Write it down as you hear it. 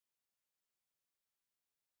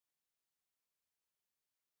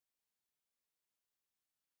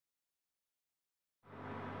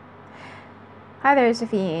Hi there,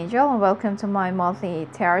 Sophie Angel, and welcome to my monthly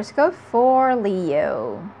Tarotscope for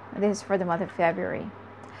Leo. This is for the month of February.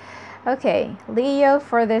 Okay, Leo,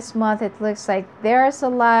 for this month, it looks like there's a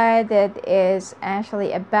light that is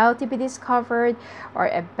actually about to be discovered or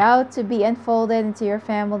about to be unfolded into your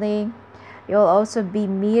family. You'll also be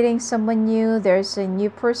meeting someone new. There's a new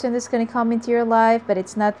person that's going to come into your life, but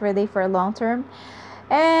it's not really for a long term.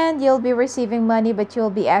 And you'll be receiving money, but you'll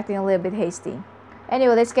be acting a little bit hasty.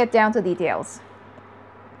 Anyway, let's get down to details.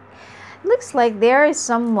 Looks like there is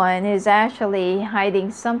someone who's actually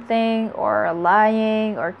hiding something or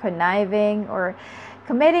lying or conniving or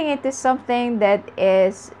committing into something that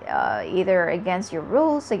is either against your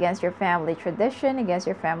rules, against your family tradition, against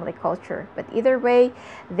your family culture. But either way,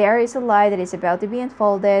 there is a lie that is about to be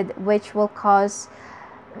unfolded, which will cause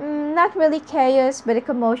not really chaos, but a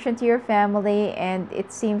commotion to your family, and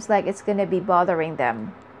it seems like it's going to be bothering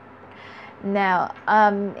them. Now,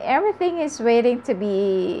 everything is waiting to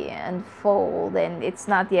be unfold, and it's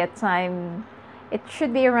not yet time. It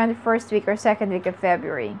should be around the first week or second week of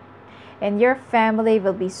February. And your family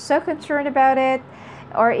will be so concerned about it,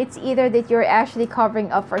 or it's either that you're actually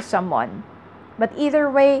covering up for someone. But either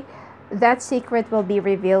way, that secret will be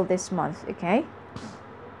revealed this month, okay?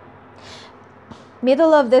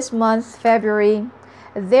 Middle of this month, February,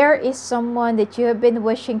 there is someone that you have been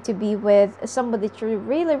wishing to be with, someone that you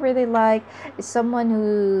really like, someone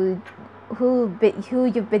who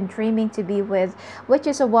you've been dreaming to be with, which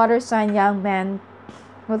is a water sign young man,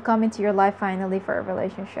 will come into your life finally for a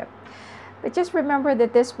relationship. But just remember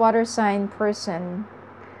that this water sign person,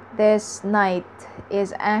 this knight,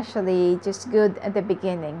 is actually just good at the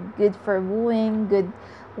beginning, good for wooing, good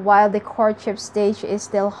while the courtship stage is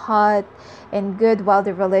still hot, and good while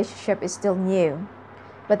the relationship is still new.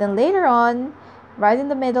 But then later on, right in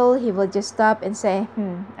the middle, he will just stop and say,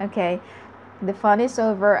 okay, the fun is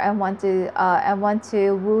over. I want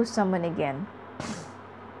to woo someone again.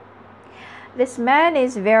 This man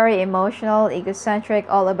is very emotional, egocentric,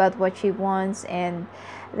 all about what she wants, and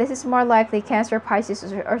this is more likely Cancer,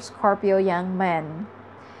 Pisces, or Scorpio young man.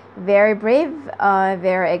 Very brave,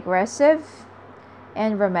 very aggressive,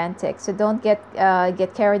 and romantic. So don't get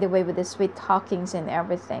carried away with the sweet talkings and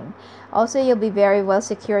everything. Also, you'll be very well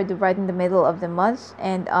secured right in the middle of the month,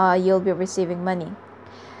 and you'll be receiving money.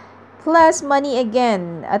 Plus money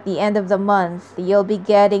again at the end of the month. You'll be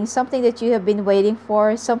getting something that you have been waiting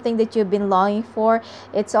for, something that you've been longing for.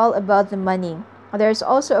 It's all about the money. There's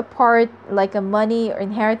also a part like a money or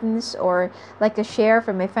inheritance or like a share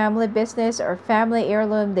from a family business or family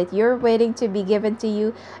heirloom that you're waiting to be given to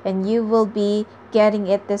you, and you will be getting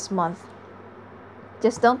it this month.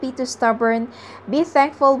 Just don't be too stubborn. Be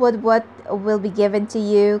thankful with what will be given to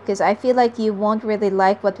you, because I feel like you won't really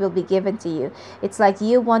like what will be given to you. It's like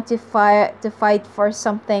you want to fight for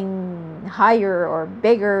something higher or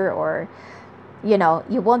bigger, or you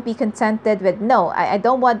won't be contented with, no, I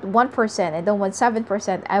don't want 1%, I don't want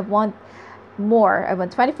 7%, I want more, I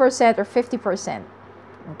want 20% or 50%.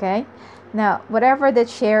 Okay, now whatever that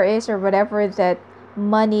share is, or whatever that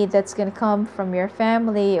money that's going to come from your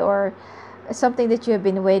family, or something that you have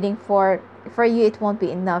been waiting for you, it won't be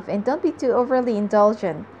enough. And don't be too overly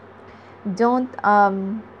indulgent. Don't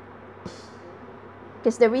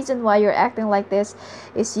because the reason why you're acting like this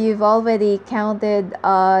is you've already counted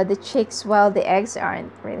the chicks while the eggs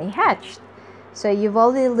aren't really hatched. So you've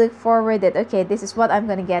already looked forward that, okay, this is what I'm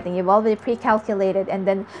going to get, and you've already pre-calculated, and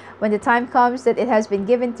then when the time comes that it has been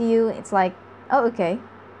given to you, it's like, oh, okay,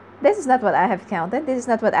 this is not what I have counted, this is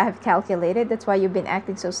not what I have calculated. That's why you've been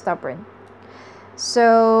acting so stubborn.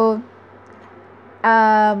 So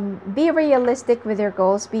be realistic with your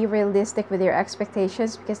goals, be realistic with your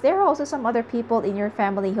expectations, because there are also some other people in your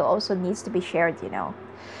family who also needs to be shared.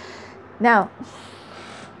 Now,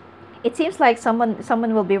 it seems like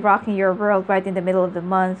someone will be rocking your world right in the middle of the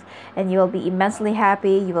month, and you will be immensely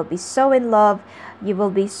happy, you will be so in love, you will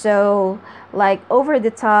be so like over the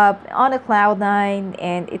top on a cloud nine,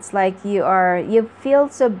 and it's like you feel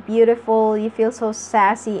so beautiful, you feel so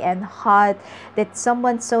sassy and hot that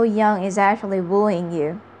someone so young is actually wooing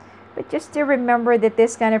you. But just to remember that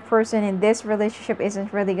this kind of person in this relationship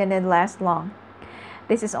isn't really gonna last long.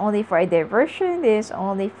 This is only for a diversion. This is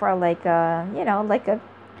only for like a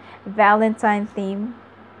Valentine theme,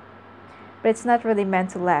 but it's not really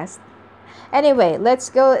meant to last. Anyway,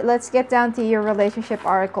 let's get down to your relationship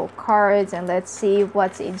oracle cards, and let's see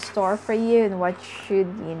what's in store for you and what should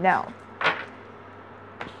you know.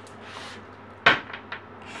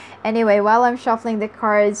 Anyway, while I'm shuffling the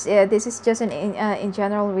cards, this is just an in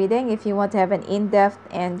general reading. If you want to have an in-depth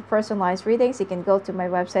and personalized readings, you can go to my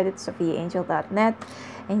website at sophiaangel.net,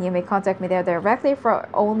 and you may contact me there directly for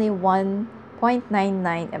only one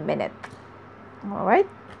 0.99 a minute. All right.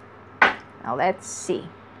 Now let's see.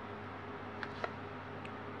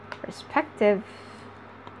 Perspective.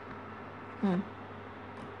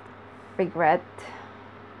 Regret.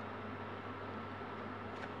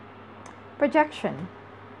 Projection.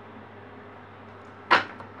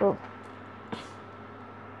 Oh.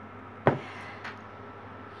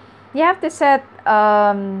 You have to set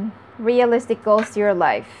realistic goals to your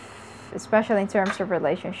life, especially in terms of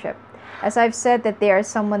relationship. As I've said, that there is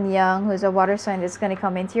someone young who's a water sign that's going to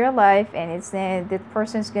come into your life, and it's that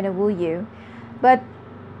person's going to woo you. But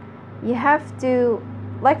you have to,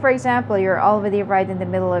 like for example, you're already right in the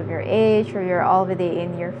middle of your age, or you're already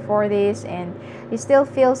in your 40s, and you still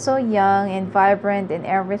feel so young and vibrant and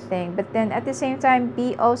everything. But then at the same time,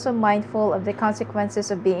 be also mindful of the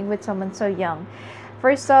consequences of being with someone so young.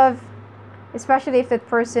 First off, especially if that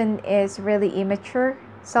person is really immature,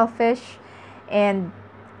 selfish, and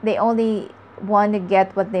they only want to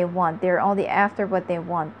get what they want. They're only after what they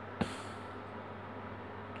want.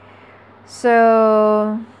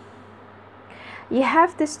 So you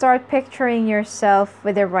have to start picturing yourself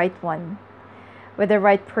with the right one, with the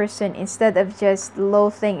right person, instead of just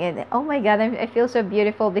loathing it. Oh my God, I feel so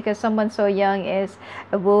beautiful because someone so young is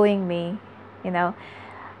wooing me. You know,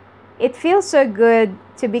 it feels so good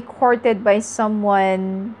to be courted by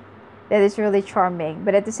someone that is really charming.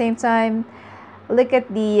 But at the same time, look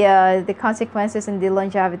at the consequences and the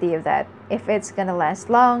longevity of that. If it's gonna last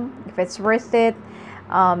long, if it's worth it,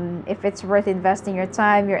 if it's worth investing your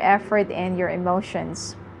time, your effort, and your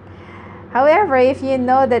emotions. However, if you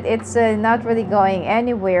know that it's not really going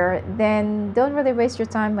anywhere, then don't really waste your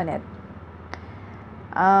time on it.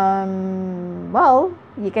 Well,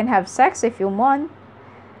 you can have sex if you want.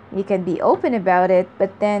 You can be open about it,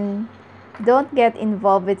 but then don't get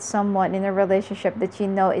involved with someone in a relationship that you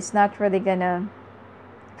know is not really gonna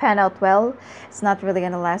pan out well. It's not really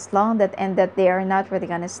gonna last long. That they are not really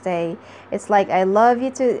gonna stay. It's like I love you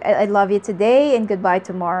today and goodbye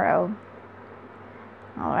tomorrow.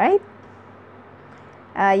 All right.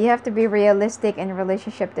 You have to be realistic in a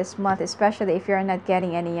relationship this month, especially if you're not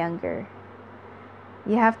getting any younger.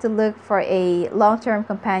 You have to look for a long-term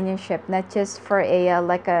companionship, not just for a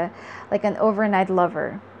like an overnight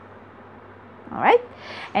lover. All right.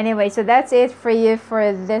 Anyway, so that's it for you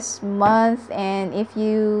for this month. And if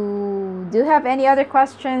you do have any other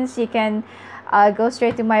questions, you can go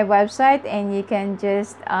straight to my website, and you can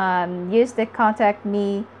just use the contact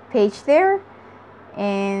me page there.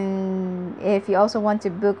 And if you also want to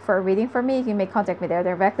book for a reading for me, you may contact me there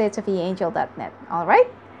directly at sophiaangel.net. All right.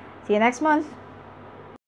 See you next month.